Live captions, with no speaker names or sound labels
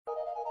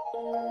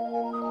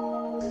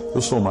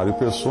Eu sou Mário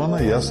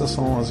Persona e essas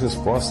são as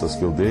respostas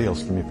que eu dei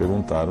aos que me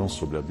perguntaram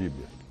sobre a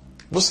Bíblia.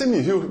 Você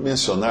me viu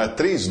mencionar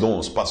 3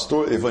 dons,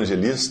 pastor,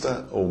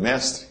 evangelista ou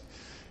mestre,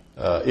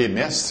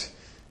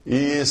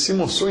 e se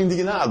mostrou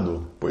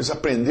indignado, pois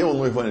aprendeu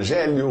no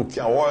Evangelho que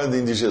a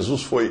ordem de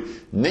Jesus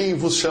foi: nem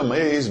vos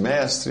chameis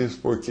mestres,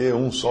 porque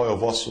um só é o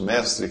vosso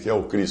mestre, que é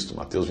o Cristo,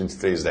 Mateus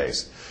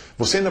 23:10.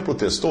 Você ainda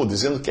protestou,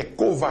 dizendo que é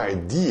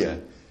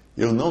covardia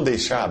eu não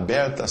deixar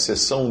aberta a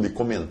seção de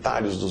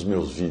comentários dos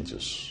meus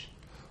vídeos.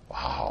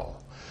 Uau!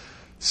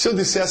 Se eu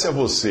dissesse a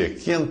você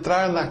que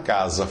entrar na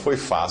casa foi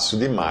fácil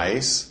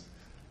demais,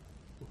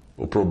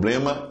 o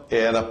problema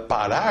era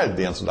parar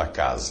dentro da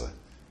casa,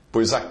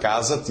 pois a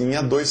casa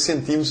tinha 2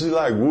 centímetros de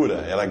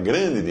largura, era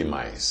grande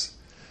demais.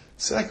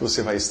 Será que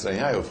você vai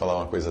estranhar eu falar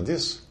uma coisa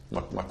disso?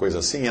 Uma coisa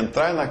assim?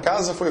 Entrar na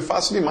casa foi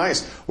fácil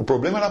demais. O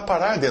problema era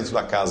parar dentro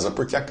da casa,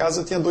 porque a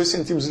casa tinha 2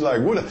 centímetros de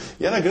largura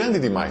e era grande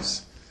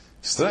demais.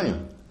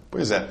 Estranho?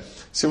 Pois é.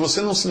 Se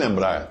você não se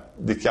lembrar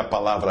de que a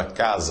palavra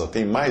casa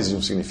tem mais de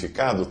um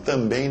significado,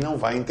 também não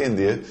vai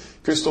entender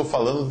que eu estou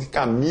falando de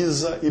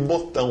camisa e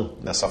botão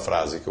nessa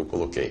frase que eu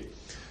coloquei.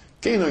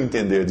 Quem não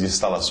entender de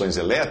instalações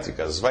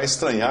elétricas vai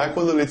estranhar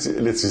quando o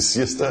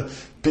eletricista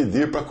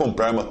pedir para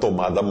comprar uma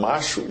tomada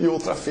macho e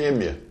outra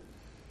fêmea.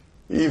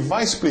 E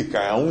vai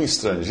explicar a um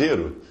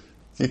estrangeiro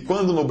que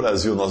quando no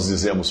Brasil nós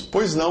dizemos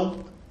pois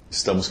não,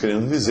 estamos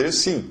querendo dizer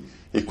sim.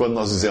 E quando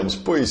nós dizemos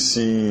pois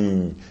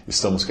sim,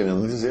 estamos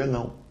querendo dizer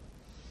não.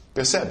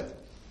 Percebe?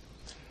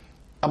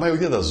 A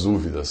maioria das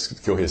dúvidas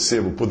que eu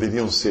recebo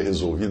poderiam ser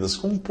resolvidas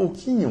com um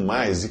pouquinho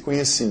mais de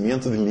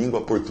conhecimento de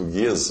língua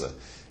portuguesa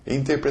e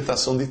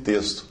interpretação de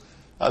texto,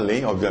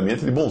 além,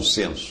 obviamente, de bom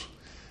senso.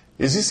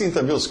 Existem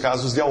também os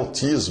casos de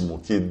autismo,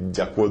 que,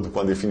 de acordo com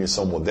a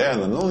definição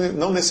moderna,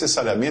 não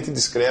necessariamente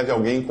descreve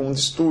alguém com um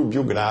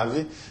distúrbio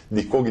grave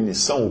de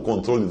cognição ou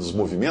controle dos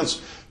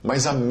movimentos,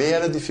 mas a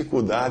mera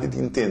dificuldade de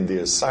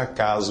entender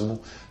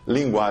sarcasmo,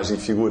 linguagem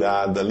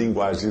figurada,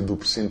 linguagem de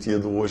duplo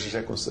sentido. Hoje já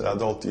é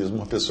considerado autismo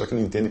uma pessoa que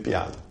não entende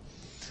piada.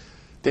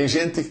 Tem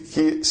gente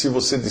que, se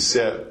você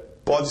disser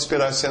pode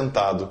esperar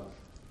sentado,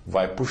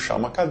 vai puxar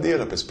uma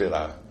cadeira para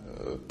esperar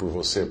por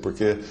você,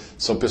 porque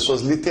são pessoas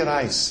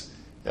literais.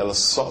 Elas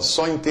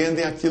só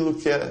entendem aquilo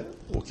que é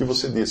o que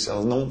você disse.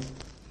 Elas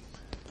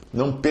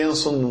não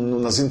pensam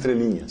nas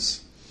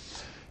entrelinhas.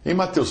 Em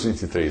Mateus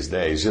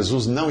 23:10,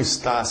 Jesus não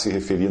está se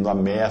referindo a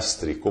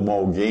mestre como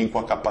alguém com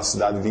a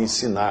capacidade de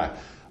ensinar,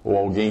 ou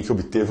alguém que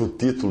obteve o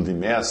título de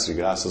mestre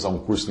graças a um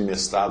curso de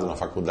mestrado na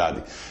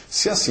faculdade.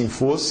 Se assim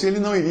fosse, ele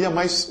não iria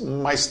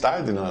mais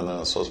tarde,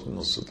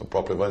 no seu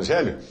próprio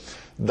evangelho,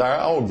 dar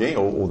a alguém,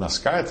 ou nas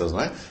cartas, não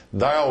é?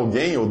 Dar a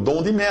alguém o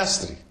dom de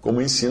mestre,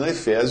 como ensina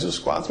Efésios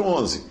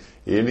 4:11.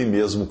 Ele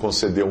mesmo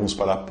concedeu uns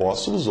para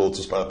apóstolos,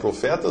 outros para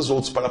profetas,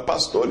 outros para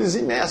pastores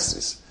e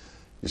mestres.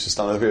 Isso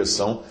está na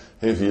versão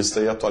revista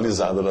e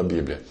atualizada da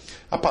Bíblia.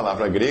 A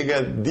palavra grega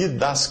é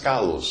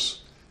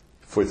didaskalos,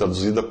 foi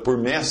traduzida por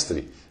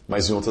mestre,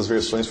 mas em outras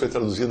versões foi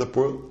traduzida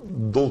por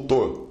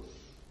doutor.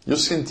 E o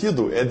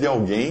sentido é de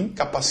alguém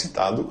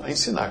capacitado a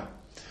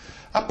ensinar.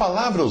 A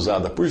palavra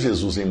usada por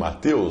Jesus em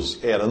Mateus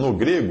era, no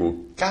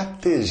grego,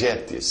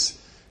 kategetes,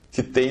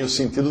 que tem o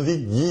sentido de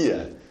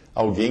guia,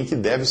 alguém que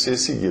deve ser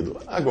seguido.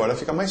 Agora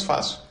fica mais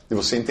fácil de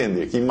você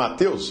entender que em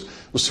Mateus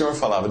o Senhor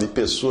falava de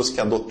pessoas que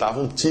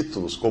adotavam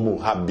títulos como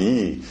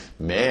rabi,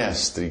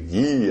 mestre,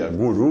 guia,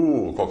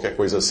 guru, qualquer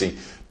coisa assim,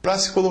 para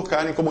se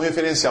colocarem como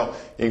referencial,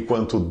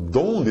 enquanto o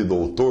dom de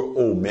doutor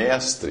ou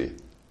mestre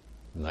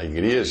na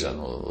igreja,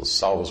 nos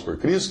salvos por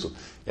Cristo,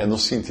 é no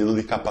sentido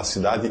de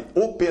capacidade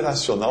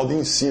operacional de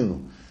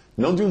ensino,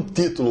 não de um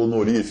título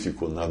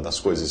honorífico nas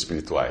coisas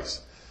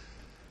espirituais.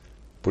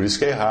 Por isso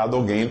que é errado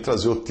alguém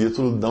trazer o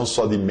título não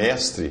só de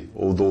mestre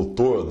ou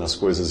doutor nas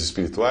coisas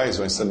espirituais,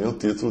 mas também o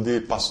título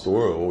de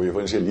pastor ou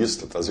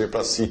evangelista, trazer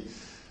para si.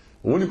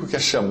 O único que é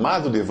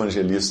chamado de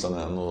evangelista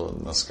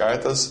nas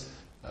cartas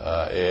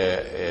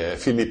é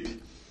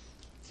Filipe,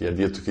 que é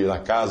dito que na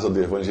casa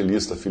do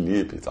evangelista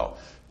Filipe e tal.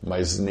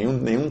 Mas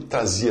nenhum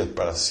trazia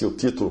para si o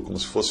título como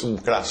se fosse um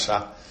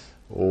crachá,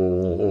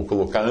 ou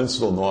colocar antes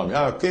do nome.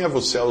 Quem é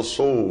você? Eu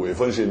sou o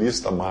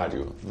evangelista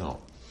Mário. Não.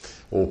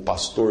 Ou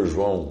pastor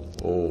João,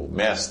 ou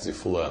mestre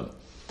fulano.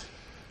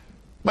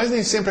 Mas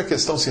nem sempre a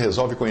questão se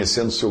resolve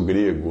conhecendo o seu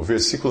grego. O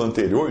versículo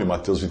anterior, em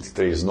Mateus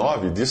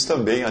 23:9, diz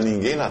também: a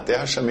ninguém na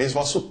terra chameis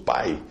vosso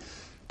pai,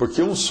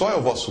 porque um só é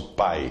o vosso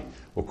pai,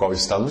 o qual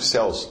está nos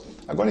céus.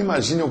 Agora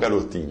imagine o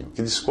garotinho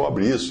que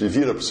descobre isso e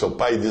vira para o seu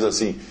pai e diz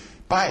assim: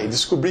 pai,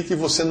 descobri que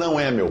você não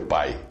é meu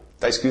pai.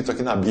 Está escrito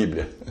aqui na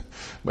Bíblia.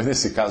 Mas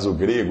nesse caso o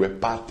grego é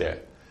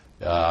pater,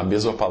 a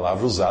mesma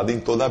palavra usada em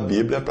toda a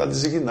Bíblia para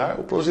designar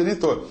o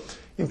progenitor.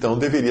 Então,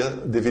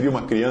 deveria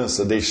uma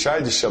criança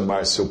deixar de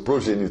chamar seu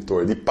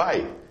progenitor de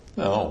pai?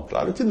 Não,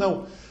 claro que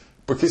não.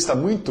 Porque está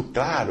muito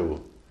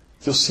claro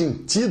que o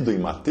sentido em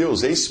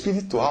Mateus é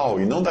espiritual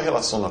e não da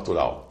relação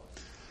natural.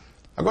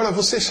 Agora,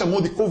 você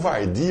chamou de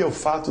covardia o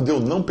fato de eu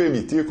não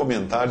permitir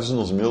comentários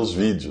nos meus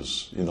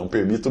vídeos. E não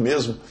permito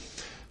mesmo.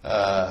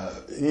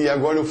 E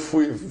agora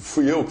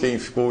fui eu quem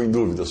ficou em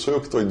dúvida, sou eu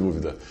que estou em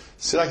dúvida.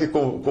 Será que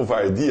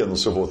covardia no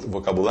seu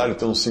vocabulário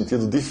tem um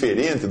sentido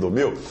diferente do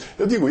meu?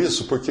 Eu digo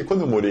isso porque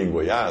quando eu morei em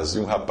Goiás e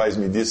um rapaz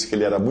me disse que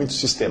ele era muito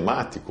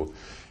sistemático,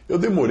 eu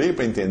demorei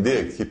para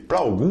entender que para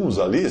alguns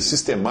ali,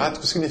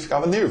 sistemático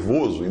significava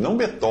nervoso e não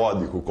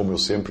metódico, como eu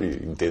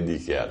sempre entendi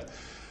que era.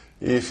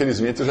 E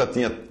felizmente eu já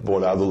tinha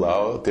morado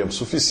lá o tempo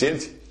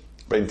suficiente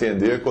para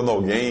entender quando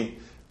alguém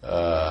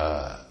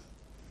a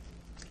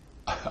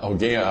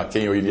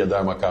quem eu iria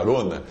dar uma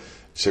carona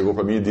chegou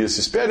para mim e disse: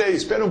 espere aí,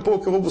 espere um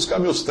pouco que eu vou buscar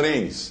meus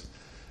trens.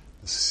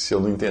 Se eu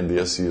não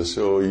entendesse isso,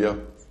 eu ia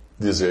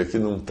dizer que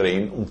um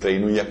trem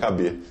não ia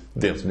caber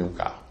dentro de um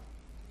carro.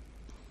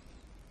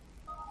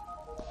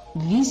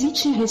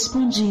 Visite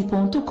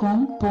respondi.com.br.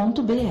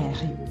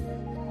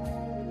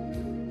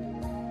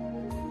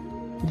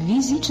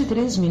 Visite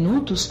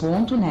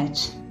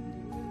 3minutos.net.